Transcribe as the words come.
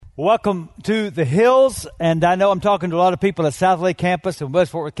Welcome to the Hills, and I know I'm talking to a lot of people at South Lake campus and West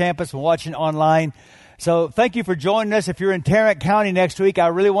Fort Worth campus and watching online. So thank you for joining us. If you're in Tarrant County next week, I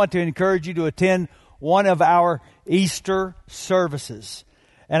really want to encourage you to attend one of our Easter services.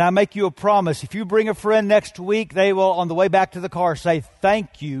 And I make you a promise, if you bring a friend next week, they will, on the way back to the car, say,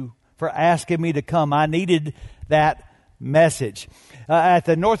 thank you for asking me to come. I needed that message. At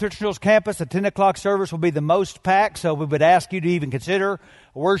the North Richland Hills campus, the 10 o'clock service will be the most packed, so we would ask you to even consider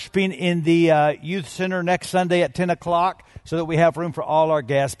worshiping in the youth center next Sunday at 10 o'clock so that we have room for all our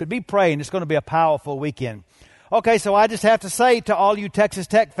guests. But be praying. It's going to be a powerful weekend. Okay, so I just have to say to all you Texas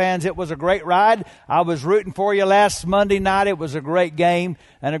Tech fans, it was a great ride. I was rooting for you last Monday night. It was a great game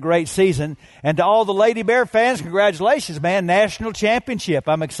and a great season. And to all the Lady Bear fans, congratulations, man. National championship.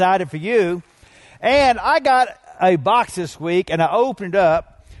 I'm excited for you. And I got a box this week, and I opened it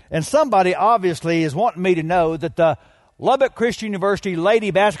up, and somebody obviously is wanting me to know that the Lubbock Christian University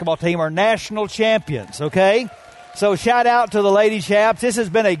lady basketball team are national champions, okay? So shout out to the Lady Chaps. This has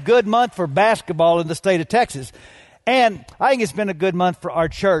been a good month for basketball in the state of Texas. And I think it's been a good month for our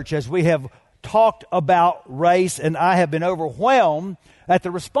church as we have talked about race, and I have been overwhelmed at the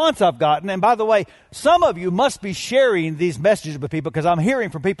response I've gotten. And by the way, some of you must be sharing these messages with people because I'm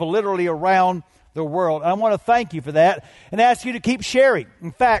hearing from people literally around the world. I want to thank you for that and ask you to keep sharing.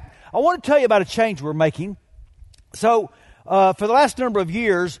 In fact, I want to tell you about a change we're making. So for the last number of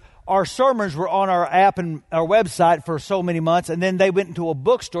years, our sermons were on our app and our website for so many months, and then they went into a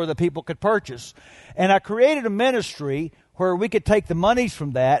bookstore that people could purchase. And I created a ministry where we could take the monies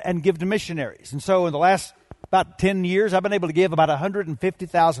from that and give to missionaries. And so in the last about 10 years, I've been able to give about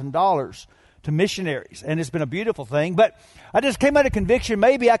 $150,000 to missionaries, and it's been a beautiful thing. But I just came out of conviction,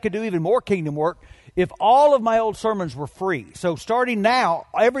 maybe I could do even more kingdom work if all of my old sermons were free. So starting now,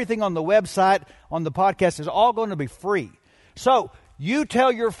 everything on the website, on the podcast, is all going to be free. So you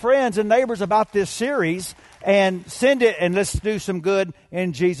tell your friends and neighbors about this series and send it, and let's do some good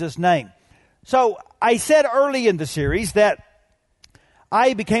in Jesus' name. So I said early in the series that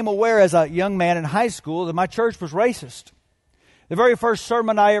I became aware as a young man in high school that my church was racist. The very first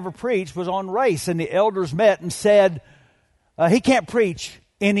sermon I ever preached was on race, and the elders met and said, he can't preach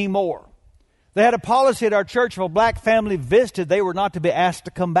anymore. They had a policy at our church, if a black family visited, they were not to be asked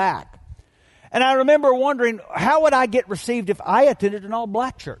to come back. And I remember wondering, how would I get received if I attended an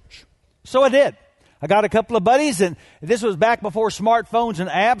all-black church? So I did. I got a couple of buddies, and this was back before smartphones and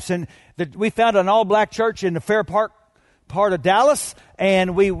apps, and we found an all-black church in the Fair Park part of Dallas,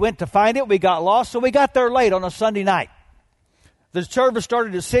 and we went to find it. We got lost, so we got there late on a Sunday night. The service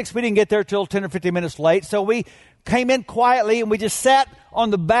started at 6. We didn't get there till 10 or 15 minutes late. So we came in quietly, and we just sat on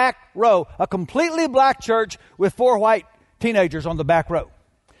the back row, a completely black church with 4 white teenagers on the back row.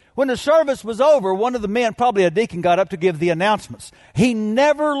 When the service was over, one of the men, probably a deacon, got up to give the announcements. He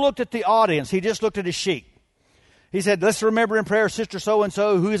never looked at the audience. He just looked at his sheet. He said, let's remember in prayer Sister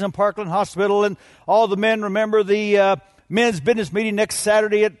So-and-so who is in Parkland Hospital, and all the men remember the men's business meeting next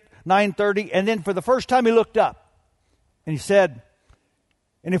Saturday at 9:30. And then for the first time he looked up. And he said,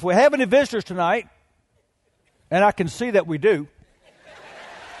 and if we have any visitors tonight, and I can see that we do,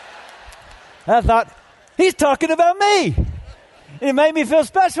 I thought, he's talking about me. It made me feel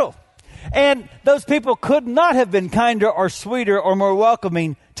special. And those people could not have been kinder or sweeter or more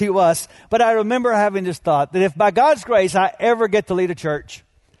welcoming to us. But I remember having this thought that if by God's grace I ever get to lead a church,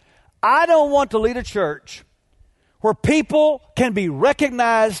 I don't want to lead a church where people can be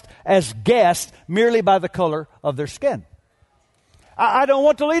recognized as guests merely by the color of their skin. I don't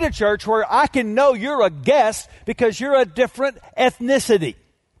want to lead a church where I can know you're a guest because you're a different ethnicity.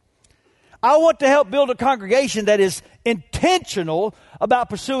 I want to help build a congregation that is intentional about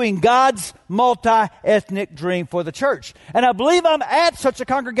pursuing God's multi-ethnic dream for the church. And I believe I'm at such a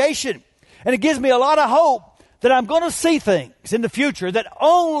congregation. And it gives me a lot of hope that I'm going to see things in the future that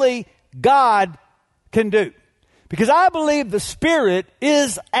only God can do. Because I believe the Spirit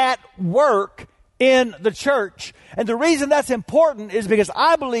is at work in the church. And the reason that's important is because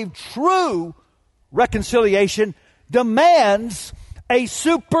I believe true reconciliation demands a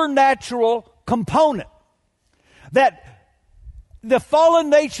supernatural component. That the fallen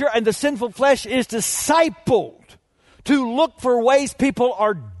nature and the sinful flesh is discipled to look for ways people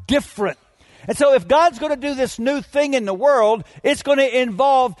are different. And so if God's going to do this new thing in the world, it's going to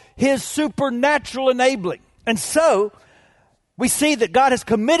involve His supernatural enabling. And so we see that God has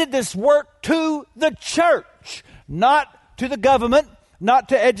committed this work to the church, not to the government, not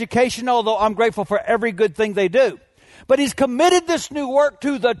to education, although I'm grateful for every good thing they do. But He's committed this new work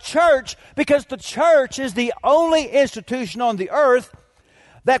to the church because the church is the only institution on the earth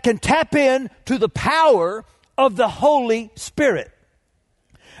that can tap in to the power of the Holy Spirit.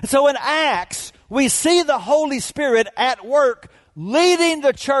 So in Acts, we see the Holy Spirit at work leading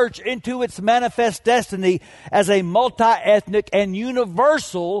the church into its manifest destiny as a multi-ethnic and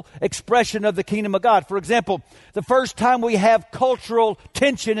universal expression of the kingdom of God. For example, the first time we have cultural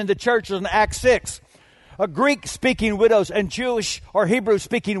tension in the church is in Acts 6. Greek-speaking widows and Jewish or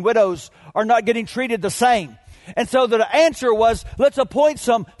Hebrew-speaking widows are not getting treated the same. And so the answer was, let's appoint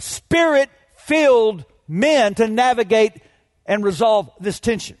some Spirit-filled men to navigate and resolve this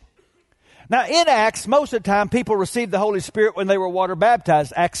tension. Now, in Acts, most of the time, people received the Holy Spirit when they were water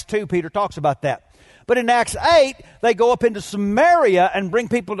baptized. Acts 2, Peter talks about that. But in Acts 8, they go up into Samaria and bring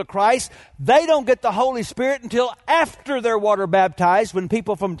people to Christ. They don't get the Holy Spirit until after they're water baptized, when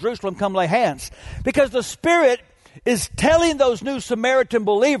people from Jerusalem come lay hands. Because the Spirit is telling those new Samaritan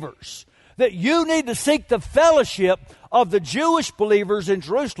believers that you need to seek the fellowship of the Jewish believers in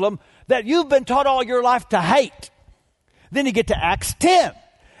Jerusalem that you've been taught all your life to hate. Then you get to Acts 10.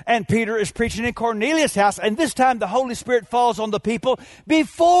 And Peter is preaching in Cornelius' house, and this time the Holy Spirit falls on the people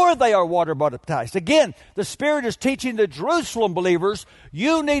before they are water baptized. Again, the Spirit is teaching the Jerusalem believers,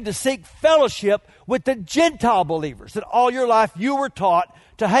 you need to seek fellowship with the Gentile believers that all your life you were taught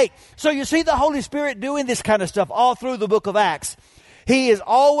to hate. So you see the Holy Spirit doing this kind of stuff all through the book of Acts. He has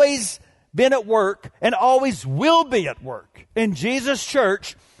always been at work and always will be at work in Jesus'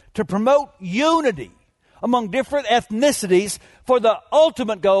 church to promote unity among different ethnicities for the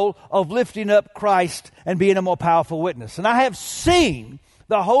ultimate goal of lifting up Christ and being a more powerful witness. And I have seen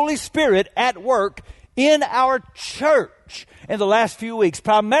the Holy Spirit at work in our church in the last few weeks,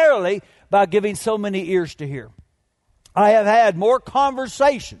 primarily by giving so many ears to hear. I have had more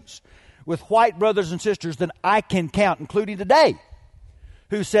conversations with white brothers and sisters than I can count, including today,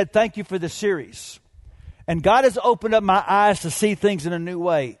 who said, thank you for this series. And God has opened up my eyes to see things in a new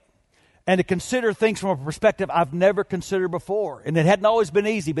way, and to consider things from a perspective I've never considered before. And it hadn't always been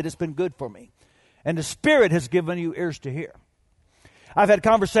easy, but it's been good for me. And the Spirit has given you ears to hear. I've had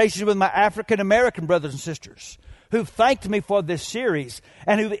conversations with my African-American brothers and sisters who've thanked me for this series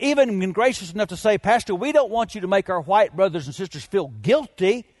and who've even been gracious enough to say, Pastor, we don't want you to make our white brothers and sisters feel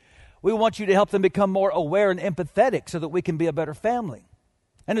guilty. We want you to help them become more aware and empathetic so that we can be a better family.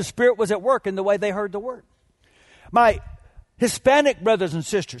 And the Spirit was at work in the way they heard the Word. My Hispanic brothers and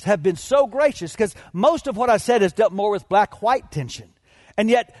sisters have been so gracious because most of what I said has dealt more with black-white tension. And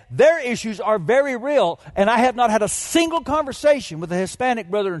yet their issues are very real, and I have not had a single conversation with a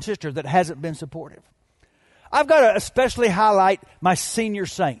Hispanic brother and sister that hasn't been supportive. I've got to especially highlight my senior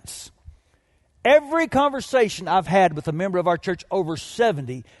saints. Every conversation I've had with a member of our church over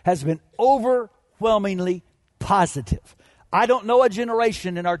 70 has been overwhelmingly positive. I don't know a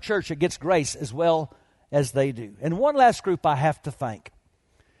generation in our church that gets grace as well as they do. And one last group I have to thank,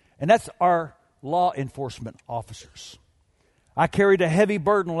 and that's our law enforcement officers. I carried a heavy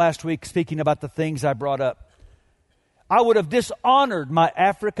burden last week speaking about the things I brought up. I would have dishonored my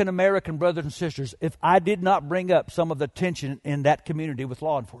African-American brothers and sisters if I did not bring up some of the tension in that community with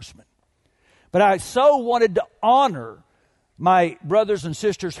law enforcement. But I so wanted to honor my brothers and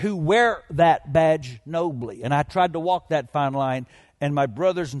sisters who wear that badge nobly. And I tried to walk that fine line. And my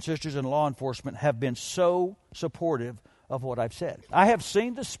brothers and sisters in law enforcement have been so supportive of what I've said. I have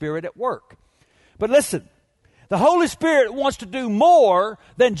seen the Spirit at work. But listen, the Holy Spirit wants to do more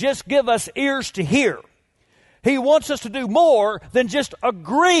than just give us ears to hear. He wants us to do more than just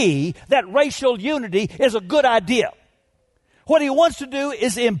agree that racial unity is a good idea. What He wants to do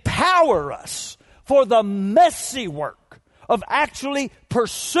is empower us for the messy work of actually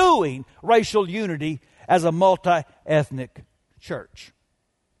pursuing racial unity as a multi-ethnic church.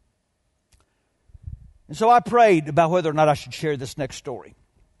 And so I prayed about whether or not I should share this next story.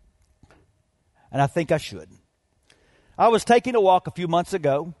 And I think I should. I was taking a walk a few months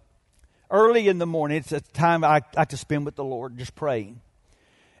ago, early in the morning. It's a time I like to spend with the Lord, just praying.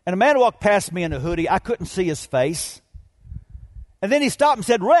 And a man walked past me in a hoodie. I couldn't see his face. And then he stopped and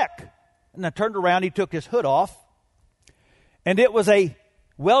said, Rick. And I turned around. He took his hood off. And it was a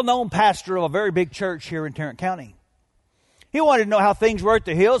well-known pastor of a very big church here in Tarrant County. He wanted to know how things were at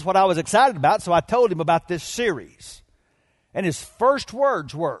the Hills, what I was excited about, so I told him about this series. And his first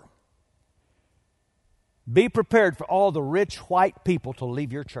words were, be prepared for all the rich white people to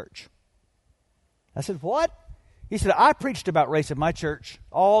leave your church. I said, what? He said, I preached about race in my church.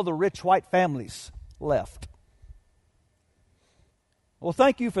 All the rich white families left. Well,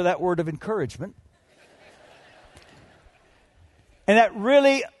 thank you for that word of encouragement. And that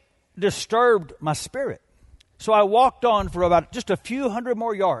really disturbed my spirit. So I walked on for about just a few hundred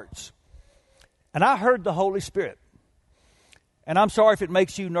more yards. And I heard the Holy Spirit. And I'm sorry if it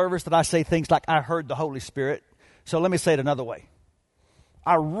makes you nervous that I say things like, I heard the Holy Spirit. So let me say it another way.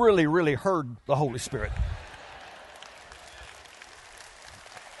 I really, really heard the Holy Spirit.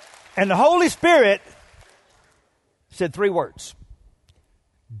 And the Holy Spirit said 3 words.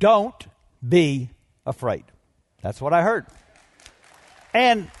 Don't be afraid. That's what I heard.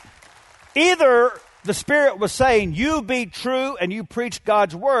 And either the Spirit was saying, you be true and you preach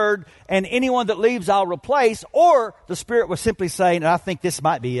God's word, and anyone that leaves I'll replace, or the Spirit was simply saying, and I think this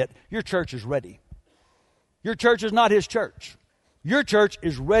might be it, your church is ready. Your church is not His church. Your church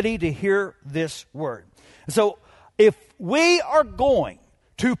is ready to hear this word. So if we are going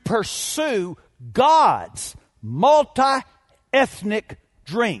to pursue God's multi-ethnic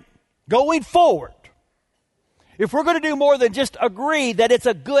dream going forward, if we're going to do more than just agree that it's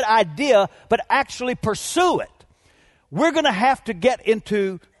a good idea, but actually pursue it, we're going to have to get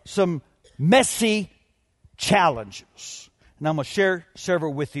into some messy challenges. And I'm going to share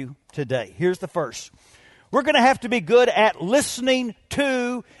several with you today. Here's the first. We're going to have to be good at listening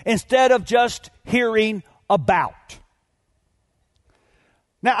to instead of just hearing about.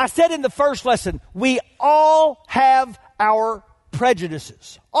 Now, I said in the first lesson, we all have our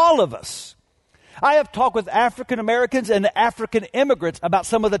prejudices. All of us. I have talked with African Americans and African immigrants about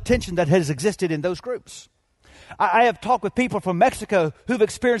some of the tension that has existed in those groups. I have talked with people from Mexico who've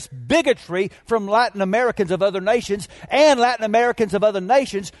experienced bigotry from Latin Americans of other nations and Latin Americans of other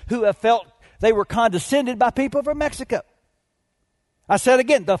nations who have felt they were condescended by people from Mexico. I said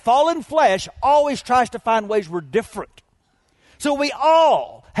again, the fallen flesh always tries to find ways we're different. So we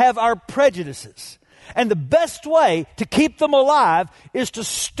all have our prejudices. And the best way to keep them alive is to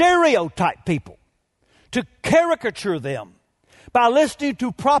stereotype people, to caricature them by listening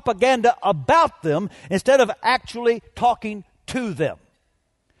to propaganda about them instead of actually talking to them.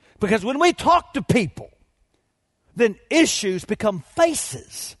 Because when we talk to people, then issues become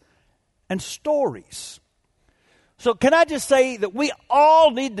faces and stories. So can I just say that we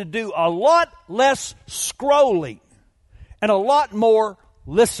all need to do a lot less scrolling and a lot more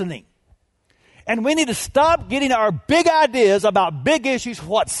listening. And we need to stop getting our big ideas about big issues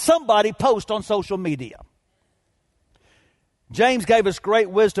what somebody posts on social media. James gave us great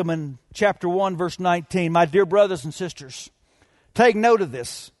wisdom in chapter 1, verse 19. My dear brothers and sisters, take note of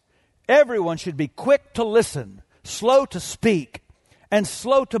this. Everyone should be quick to listen, slow to speak, and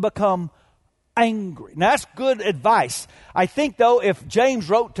slow to become angry. Now, that's good advice. I think, though, if James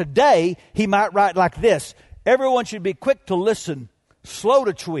wrote today, he might write like this. Everyone should be quick to listen, slow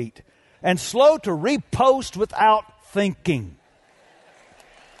to tweet, and slow to repost without thinking.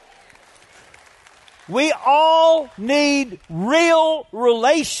 We all need real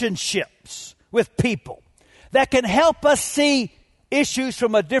relationships with people that can help us see issues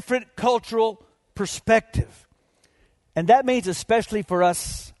from a different cultural perspective. And that means especially for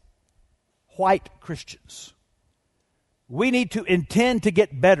us white Christians. We need to intend to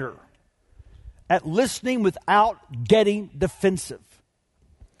get better at listening without getting defensive,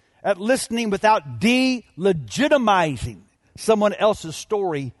 at listening without delegitimizing someone else's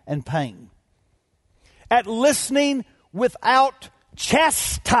story and pain, at listening without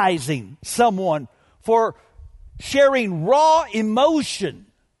chastising someone for sharing raw emotion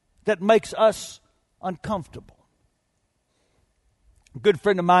that makes us uncomfortable. A good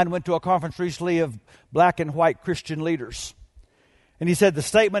friend of mine went to a conference recently of black and white Christian leaders. And he said the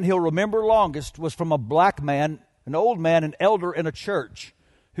statement he'll remember longest was from a black man, an old man, an elder in a church,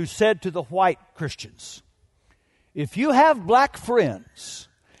 who said to the white Christians, if you have black friends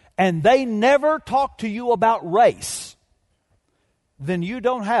and they never talk to you about race, then you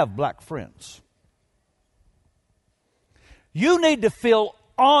don't have black friends. You need to feel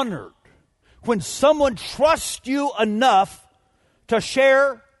honored when someone trusts you enough to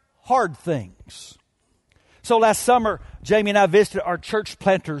share hard things. So last summer, Jamie and I visited our church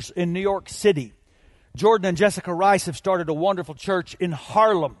planters in New York City. Jordan and Jessica Rice have started a wonderful church in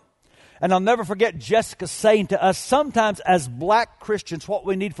Harlem. And I'll never forget Jessica saying to us, sometimes as black Christians, what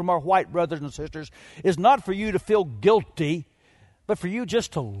we need from our white brothers and sisters is not for you to feel guilty, but for you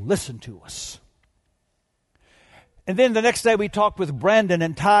just to listen to us. And then the next day we talked with Brandon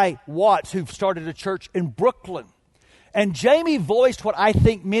and Ty Watts, who've started a church in Brooklyn. And Jamie voiced what I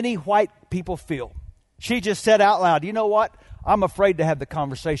think many white people feel. She just said out loud, you know what? I'm afraid to have the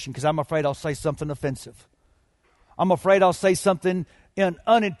conversation because I'm afraid I'll say something offensive. I'm afraid I'll say something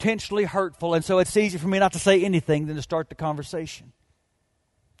unintentionally hurtful, and so it's easier for me not to say anything than to start the conversation.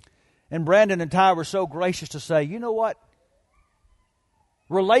 And Brandon and Ty were so gracious to say, you know what?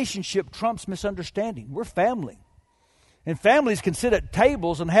 Relationship trumps misunderstanding. We're family. And families can sit at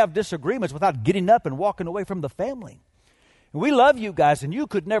tables and have disagreements without getting up and walking away from the family. And we love you guys, and you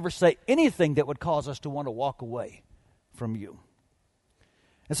could never say anything that would cause us to want to walk away from you.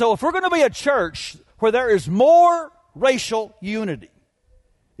 And so if we're going to be a church where there is more racial unity,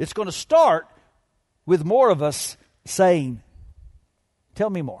 it's going to start with more of us saying, tell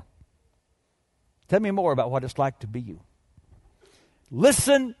me more. Tell me more about what it's like to be you.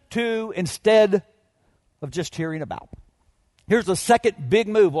 Listen to instead of just hearing about. Here's the second big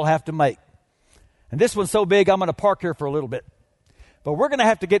move we'll have to make. And this one's so big, I'm going to park here for a little bit. But we're going to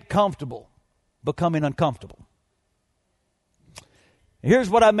have to get comfortable becoming uncomfortable.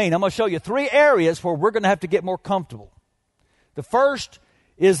 Here's what I mean. I'm going to show you 3 areas where we're going to have to get more comfortable. The first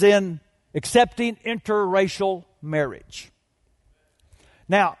is in accepting interracial marriage.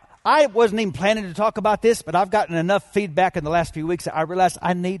 Now, I wasn't even planning to talk about this, but I've gotten enough feedback in the last few weeks that I realized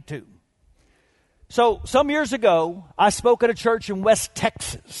I need to. So, some years ago, I spoke at a church in West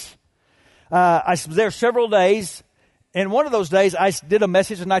Texas. I was there several days, and one of those days I did a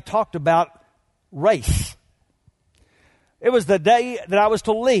message and I talked about race. It was the day that I was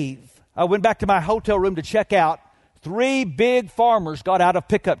to leave. I went back to my hotel room to check out. 3 big farmers got out of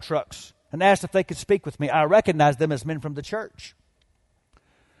pickup trucks and asked if they could speak with me. I recognized them as men from the church.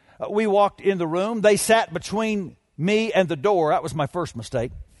 We walked in the room. They sat between me and the door. That was my first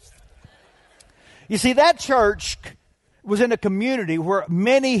mistake. You see, that church was in a community where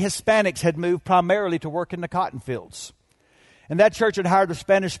many Hispanics had moved primarily to work in the cotton fields. And that church had hired a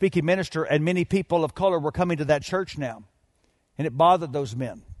Spanish-speaking minister, and many people of color were coming to that church now. And it bothered those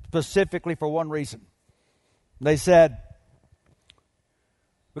men, specifically for one reason. They said,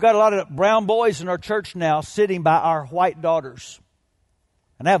 we've got a lot of brown boys in our church now sitting by our white daughters.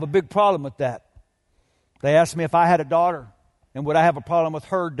 And I have a big problem with that. They asked me if I had a daughter, and would I have a problem with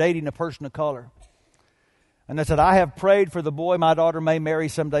her dating a person of color. And I said, I have prayed for the boy my daughter may marry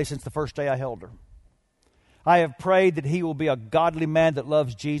someday since the first day I held her. I have prayed that he will be a godly man that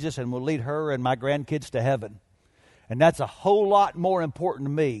loves Jesus and will lead her and my grandkids to heaven. And that's a whole lot more important to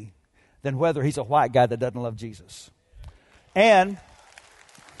me than whether he's a white guy that doesn't love Jesus. And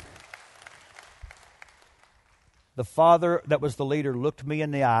the father that was the leader looked me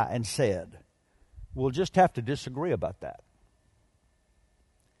in the eye and said, we'll just have to disagree about that.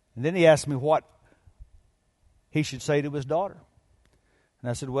 And then he asked me what he should say to his daughter. And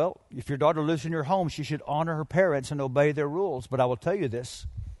I said, well, if your daughter lives in your home, she should honor her parents and obey their rules. But I will tell you this.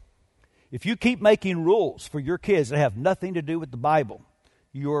 If you keep making rules for your kids that have nothing to do with the Bible,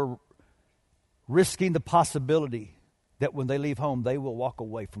 you're risking the possibility that when they leave home, they will walk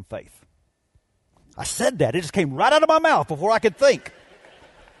away from faith. I said that. It just came right out of my mouth before I could think.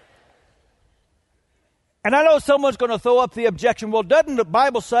 And I know someone's going to throw up the objection, well, doesn't the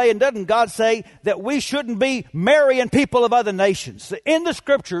Bible say and doesn't God say that we shouldn't be marrying people of other nations? In the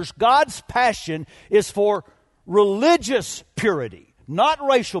Scriptures, God's passion is for religious purity, not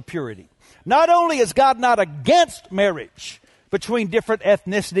racial purity. Not only is God not against marriage between different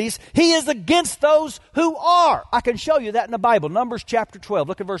ethnicities, He is against those who are. I can show you that in the Bible. Numbers chapter 12.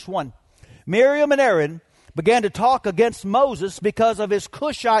 Look at verse 1. Miriam and Aaron began to talk against Moses because of his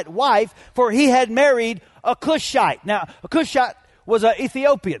Cushite wife, for he had married a Cushite. Now, a Cushite was an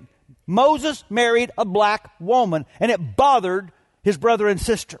Ethiopian. Moses married a black woman, and it bothered his brother and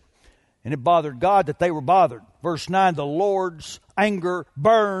sister. And it bothered God that they were bothered. Verse 9, the Lord's anger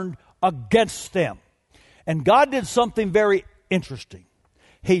burned against them. And God did something very interesting.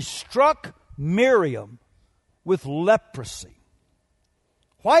 He struck Miriam with leprosy.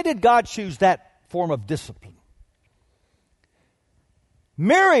 Why did God choose that form of discipline?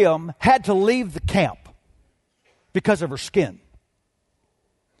 Miriam had to leave the camp because of her skin.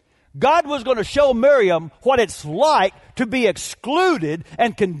 God was going to show Miriam what it's like to be excluded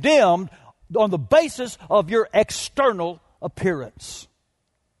and condemned on the basis of your external appearance.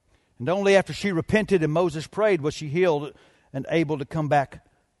 And only after she repented and Moses prayed was she healed and able to come back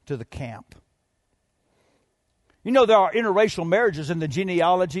to the camp. You know, there are interracial marriages in the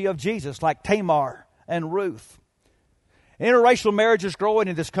genealogy of Jesus, like Tamar and Ruth. Interracial marriages growing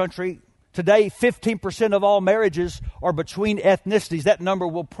in this country. Today, 15% of all marriages are between ethnicities. That number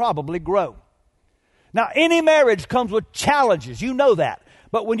will probably grow. Now, any marriage comes with challenges. You know that.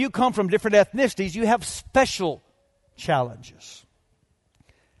 But when you come from different ethnicities, you have special challenges.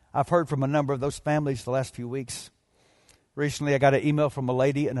 I've heard from a number of those families the last few weeks. Recently, I got an email from a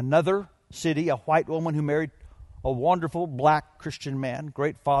lady in another city, a white woman who married a wonderful black Christian man,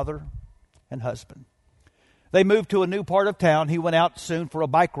 great father and husband. They moved to a new part of town. He went out soon for a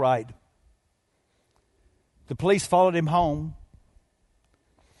bike ride. The police followed him home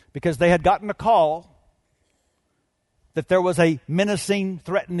because they had gotten a call that there was a menacing,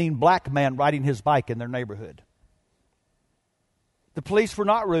 threatening black man riding his bike in their neighborhood. The police were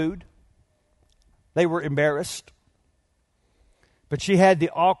not rude. They were embarrassed. But she had the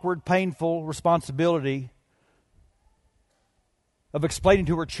awkward, painful responsibility of explaining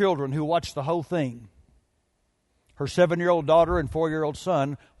to her children who watched the whole thing, her 7-year-old daughter and 4-year-old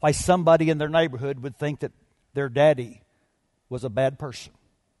son, why somebody in their neighborhood would think that their daddy was a bad person.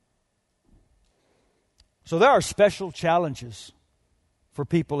 So there are special challenges for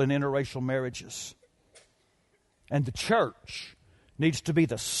people in interracial marriages. And the church needs to be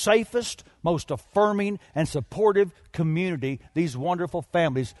the safest, most affirming, and supportive community these wonderful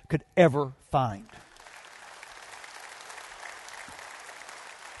families could ever find.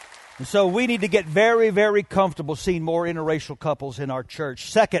 And so we need to get very, very comfortable seeing more interracial couples in our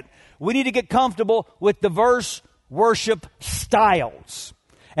church. Second, we need to get comfortable with diverse worship styles.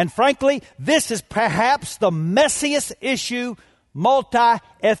 And frankly, this is perhaps the messiest issue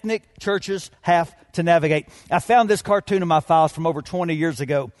multi-ethnic churches have to navigate. I found this cartoon in my files from over 20 years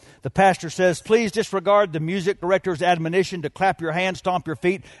ago. The pastor says, please disregard the music director's admonition to clap your hands, stomp your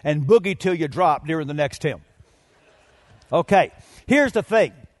feet, and boogie till you drop during the next hymn. Okay, here's the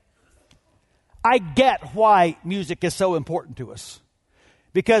thing. I get why music is so important to us.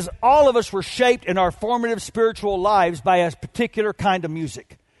 Because all of us were shaped in our formative spiritual lives by a particular kind of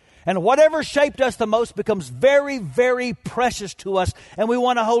music. And whatever shaped us the most becomes very, very precious to us, and we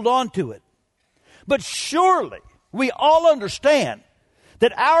want to hold on to it. But surely we all understand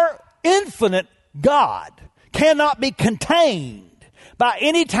that our infinite God cannot be contained by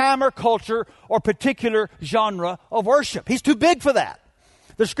any time or culture or particular genre of worship. He's too big for that.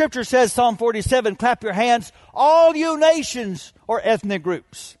 The scripture says, Psalm 47, clap your hands, all you nations or ethnic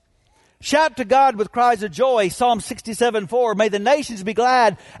groups. Shout to God with cries of joy. Psalm 67:4. May the nations be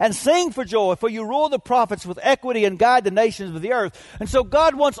glad and sing for joy, for you rule the prophets with equity and guide the nations of the earth. And so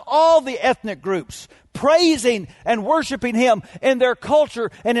God wants all the ethnic groups praising and worshiping Him in their culture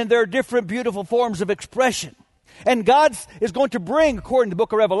and in their different beautiful forms of expression. And God is going to bring, according to the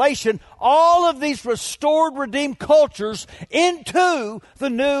book of Revelation, all of these restored, redeemed cultures into the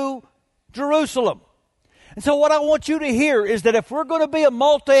new Jerusalem. And so what I want you to hear is that if we're going to be a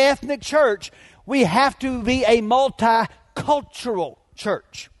multi-ethnic church, we have to be a multicultural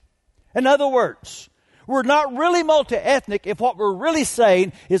church. In other words, we're not really multi-ethnic if what we're really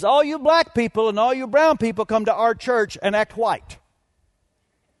saying is all you black people and all you brown people come to our church and act white.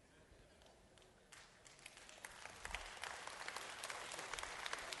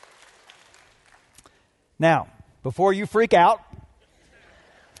 Now, before you freak out,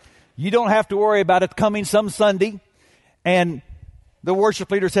 you don't have to worry about it coming some Sunday and the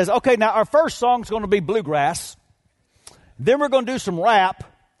worship leader says, okay, now our first song is going to be bluegrass. Then we're going to do some rap.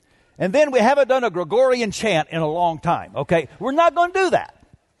 And then we haven't done a Gregorian chant in a long time. Okay, we're not going to do that.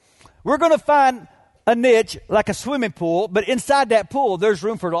 We're going to find a niche like a swimming pool, but inside that pool, there's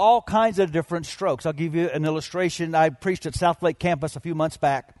room for all kinds of different strokes. I'll give you an illustration. I preached at South Lake campus a few months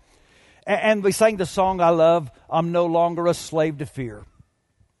back. And we sang the song I love, I'm No Longer a Slave to Fear.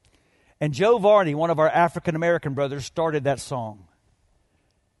 And Joe Varney, one of our African-American brothers, started that song.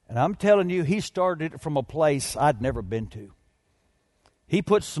 And I'm telling you, he started it from a place I'd never been to. He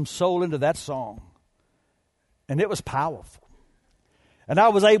put some soul into that song. And it was powerful. And I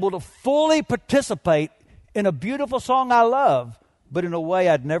was able to fully participate in a beautiful song I love, but in a way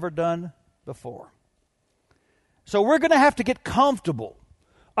I'd never done before. So we're going to have to get comfortable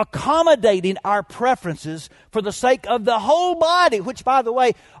accommodating our preferences for the sake of the whole body, which, by the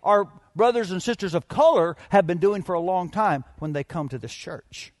way, our brothers and sisters of color have been doing for a long time when they come to this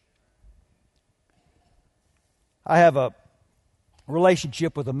church. I have a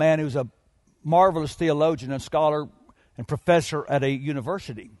relationship with a man who's a marvelous theologian and scholar and professor at a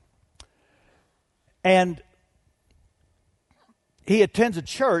university. And he attends a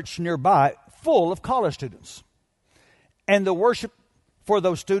church nearby full of college students. And the worship for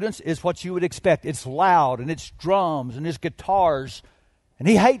those students is what you would expect. It's loud, and it's drums, and it's guitars, and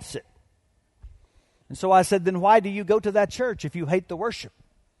he hates it. And so I said, then why do you go to that church if you hate the worship?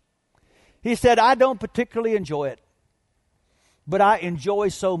 He said, I don't particularly enjoy it, but I enjoy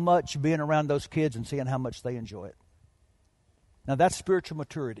so much being around those kids and seeing how much they enjoy it. Now that's spiritual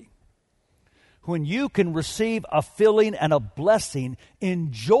maturity. When you can receive a filling and a blessing,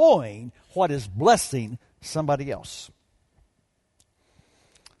 enjoying what is blessing somebody else.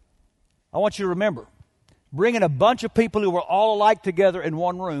 I want you to remember, bringing a bunch of people who are all alike together in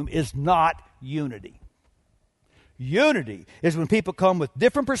one room is not unity. Unity is when people come with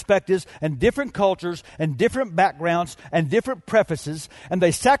different perspectives and different cultures and different backgrounds and different prefaces, and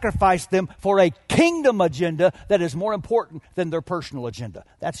they sacrifice them for a kingdom agenda that is more important than their personal agenda.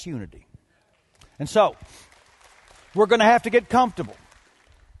 That's unity. And so, we're going to have to get comfortable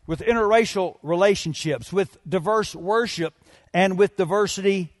with interracial relationships, with diverse worship, and with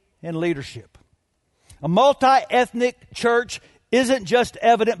diversity in leadership. A multi-ethnic church isn't just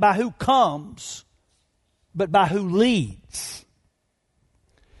evident by who comes, but by who leads.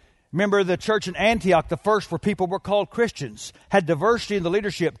 Remember the church in Antioch, the first where people were called Christians, had diversity in the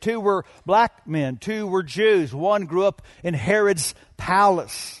leadership. 2 were black men, 2 were Jews, 1 grew up in Herod's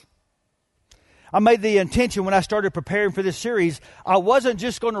palace. I made the intention when I started preparing for this series, I wasn't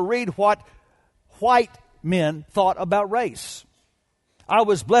just going to read what white men thought about race. I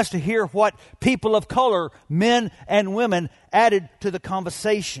was blessed to hear what people of color, men and women, added to the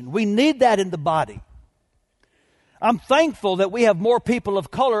conversation. We need that in the body. I'm thankful that we have more people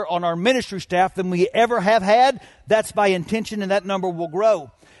of color on our ministry staff than we ever have had. That's by intention, and that number will grow.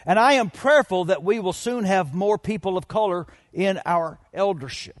 And I am prayerful that we will soon have more people of color in our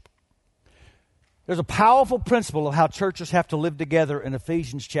eldership. There's a powerful principle of how churches have to live together in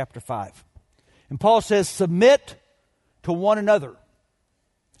Ephesians chapter 5. And Paul says, submit to one another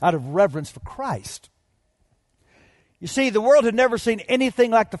out of reverence for Christ. You see, the world had never seen anything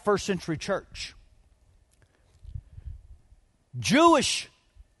like the first century church. Jewish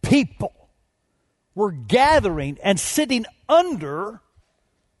people were gathering and sitting under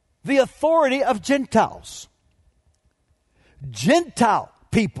the authority of Gentiles. Gentile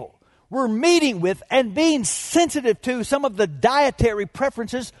people were meeting with and being sensitive to some of the dietary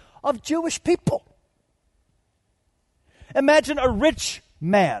preferences of Jewish people. Imagine a rich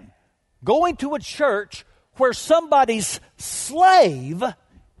man going to a church where somebody's slave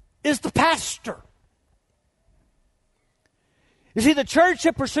is the pastor. You see, the church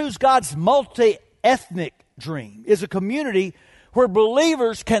that pursues God's multi-ethnic dream is a community where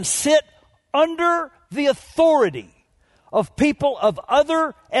believers can sit under the authority of people of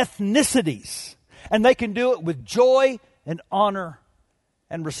other ethnicities, and they can do it with joy and honor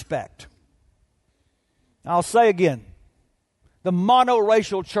and respect. I'll say again, the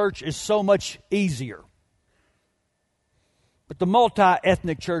monoracial church is so much easier, but the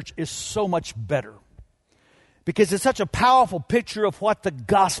multi-ethnic church is so much better. Because it's such a powerful picture of what the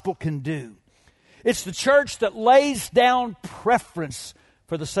gospel can do. It's the church that lays down preference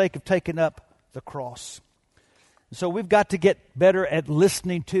for the sake of taking up the cross. So we've got to get better at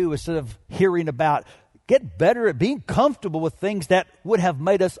listening to instead of hearing about. Get better at being comfortable with things that would have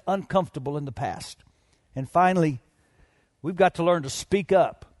made us uncomfortable in the past. And finally, we've got to learn to speak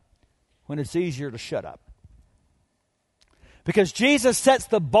up when it's easier to shut up. Because Jesus sets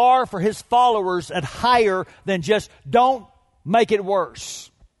the bar for his followers at higher than just don't make it worse.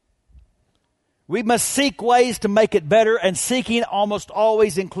 We must seek ways to make it better, and seeking almost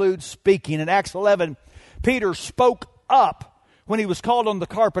always includes speaking. In Acts 11, Peter spoke up when he was called on the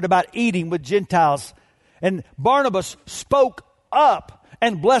carpet about eating with Gentiles. And Barnabas spoke up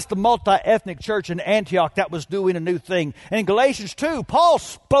and blessed the multi-ethnic church in Antioch that was doing a new thing. And in Galatians 2, Paul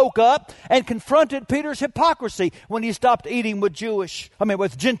spoke up and confronted Peter's hypocrisy when he stopped eating with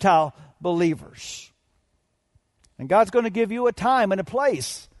with Gentile believers. And God's going to give you a time and a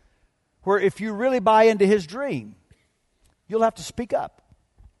place where if you really buy into his dream, you'll have to speak up.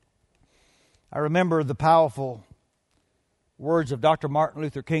 I remember the powerful words of Dr. Martin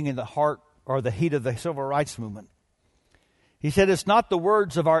Luther King in the heat of the civil rights movement. He said, it's not the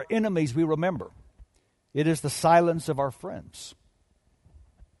words of our enemies we remember. It is the silence of our friends.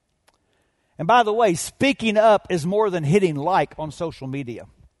 And by the way, speaking up is more than hitting like on social media.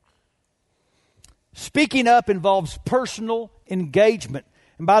 Speaking up involves personal engagement.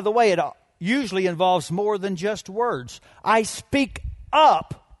 And by the way, it usually involves more than just words. I speak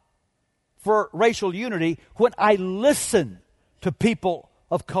up for racial unity when I listen to people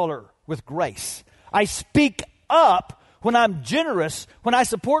of color with grace. I speak up when I'm generous, when I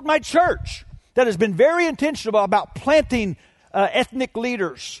support my church that has been very intentional about planting ethnic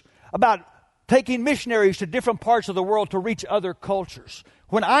leaders, about taking missionaries to different parts of the world to reach other cultures.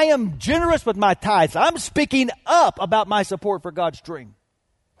 When I am generous with my tithes, I'm speaking up about my support for God's dream.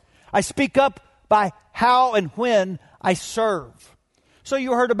 I speak up by how and when I serve. So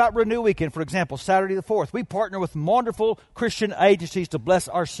you heard about Renew Weekend, for example, Saturday the 4th. We partner with wonderful Christian agencies to bless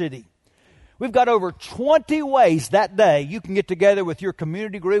our city. We've got over 20 ways that day you can get together with your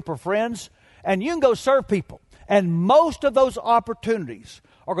community group or friends, and you can go serve people. And most of those opportunities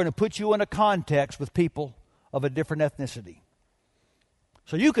are going to put you in a context with people of a different ethnicity.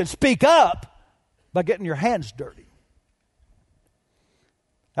 So you can speak up by getting your hands dirty.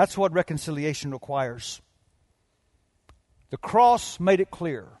 That's what reconciliation requires. The cross made it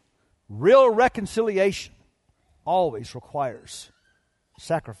clear. Real reconciliation always requires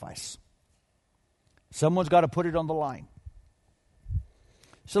sacrifice. Someone's got to put it on the line.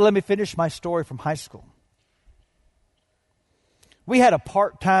 So let me finish my story from high school. We had a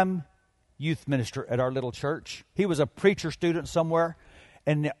part-time youth minister at our little church. He was a preacher student somewhere,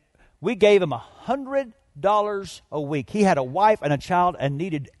 and we gave him $100 a week. He had a wife and a child and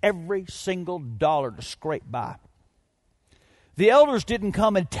needed every single dollar to scrape by. The elders didn't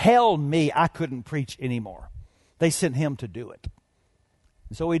come and tell me I couldn't preach anymore. They sent him to do it.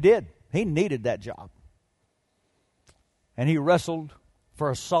 And so he did. He needed that job. And he wrestled for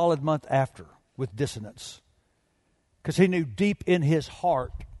a solid month after with dissonance, because he knew deep in his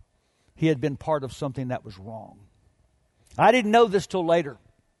heart he had been part of something that was wrong. I didn't know this till later.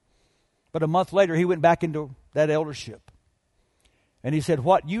 But a month later, he went back into that eldership. And he said,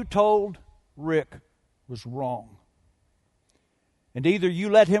 what you told Rick was wrong. And either you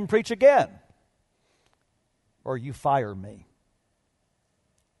let him preach again, or you fire me.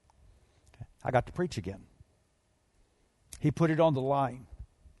 I got to preach again. He put it on the line.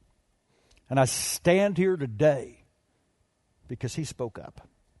 And I stand here today because he spoke up.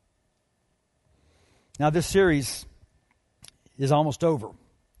 Now, this series is almost over.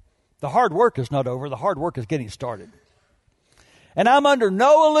 The hard work is not over. The hard work is getting started. And I'm under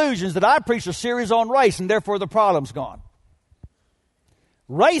no illusions that I preached a series on race and therefore the problem's gone.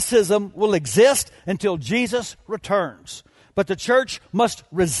 Racism will exist until Jesus returns. But the church must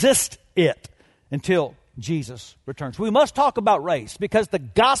resist it until Jesus returns. We must talk about race because the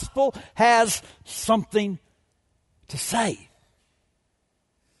gospel has something to say.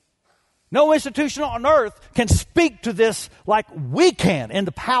 No institution on earth can speak to this like we can in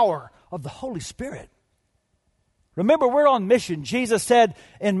the power of the Holy Spirit. Remember, we're on mission. Jesus said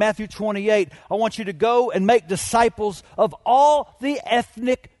in Matthew 28, I want you to go and make disciples of all the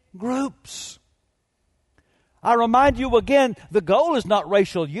ethnic groups. I remind you again, the goal is not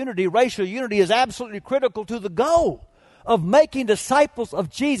racial unity. Racial unity is absolutely critical to the goal of making disciples of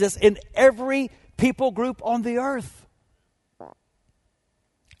Jesus in every people group on the earth.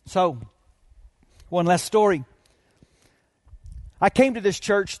 So, one last story. I came to this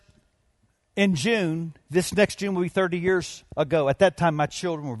church in June. This next June will be 30 years ago. At that time, my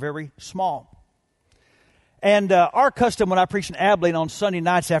children were very small. And our custom when I preached in Atchley on Sunday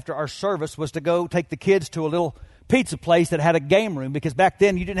nights after our service was to go take the kids to a little pizza place that had a game room. Because back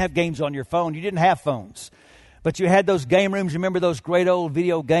then, you didn't have games on your phone. You didn't have phones. But you had those game rooms. Remember those great old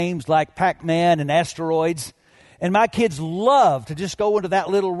video games like Pac-Man and Asteroids? And my kids loved to just go into that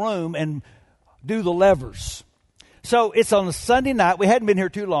little room and do the levers. So it's on a Sunday night. We hadn't been here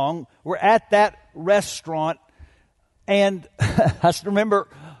too long. We're at that restaurant. And I remember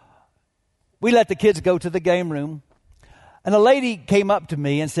we let the kids go to the game room. And a lady came up to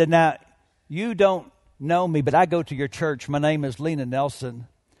me and said, now, you don't know me, but I go to your church. My name is Lena Nelson.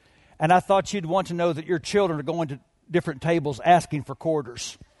 And I thought you'd want to know that your children are going to different tables asking for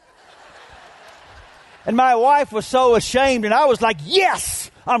quarters. And my wife was so ashamed, and I was like, yes,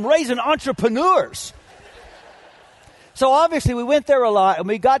 I'm raising entrepreneurs. So obviously we went there a lot, and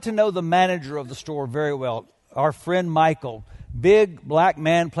we got to know the manager of the store very well. Our friend Michael, big black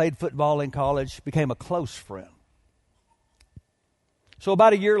man, played football in college, became a close friend. So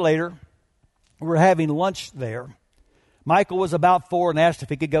about a year later, we were having lunch there. Michael was about 4 and asked if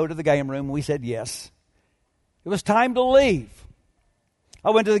he could go to the game room. We said yes. It was time to leave.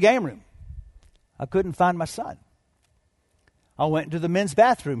 I went to the game room. I couldn't find my son. I went into the men's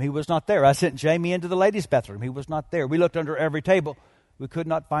bathroom. He was not there. I sent Jamie into the ladies' bathroom. He was not there. We looked under every table. We could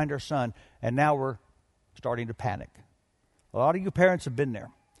not find our son. And now we're starting to panic. A lot of you parents have been there.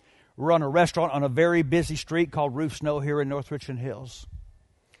 We're on a restaurant on a very busy street called Roof Snow here in North Richland Hills.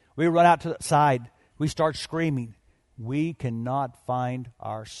 We run out to the side. We start screaming. We cannot find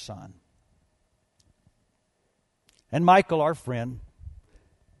our son. And Michael, our friend,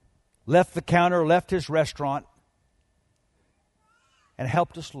 left the counter, left his restaurant, and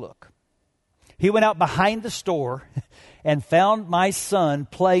helped us look. He went out behind the store and found my son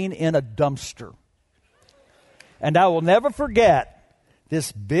playing in a dumpster. And I will never forget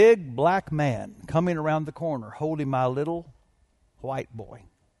this big black man coming around the corner holding my little white boy.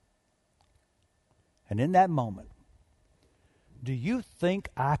 And in that moment, do you think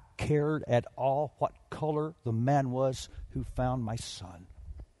I cared at all what color the man was who found my son?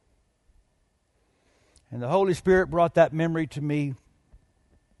 And the Holy Spirit brought that memory to me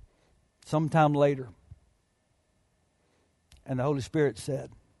sometime later. And the Holy Spirit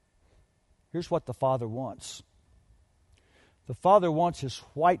said, here's what the Father wants. The Father wants his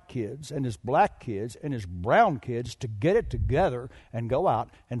white kids and his black kids and his brown kids to get it together and go out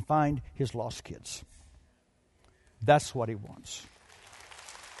and find his lost kids. That's what he wants.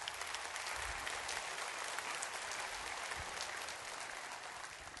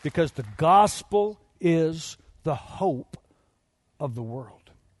 Because the gospel is the hope of the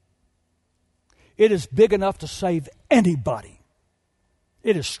world. It is big enough to save anybody.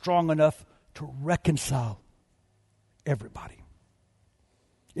 It is strong enough to reconcile everybody.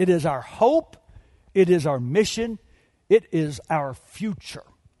 It is our hope. It is our mission. It is our future.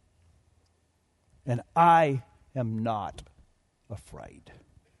 And I am not afraid.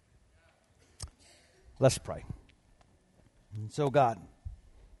 Let's pray. And so, God,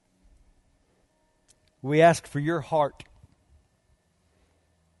 we ask for your heart.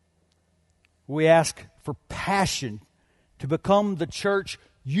 We ask for passion to become the church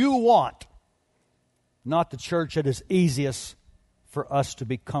you want, not the church that is easiest for us to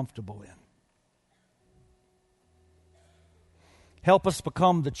be comfortable in. Help us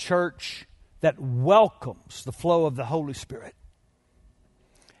become the church that welcomes the flow of the Holy Spirit.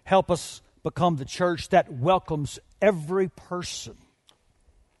 Help us become the church that welcomes every person.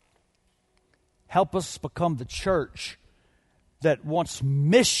 Help us become the church that wants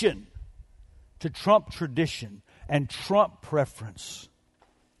mission to trump tradition and trump preference.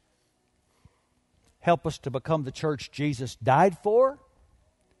 Help us to become the church Jesus died for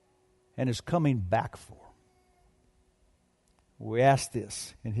and is coming back for. We ask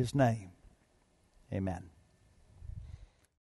this in His name. Amen.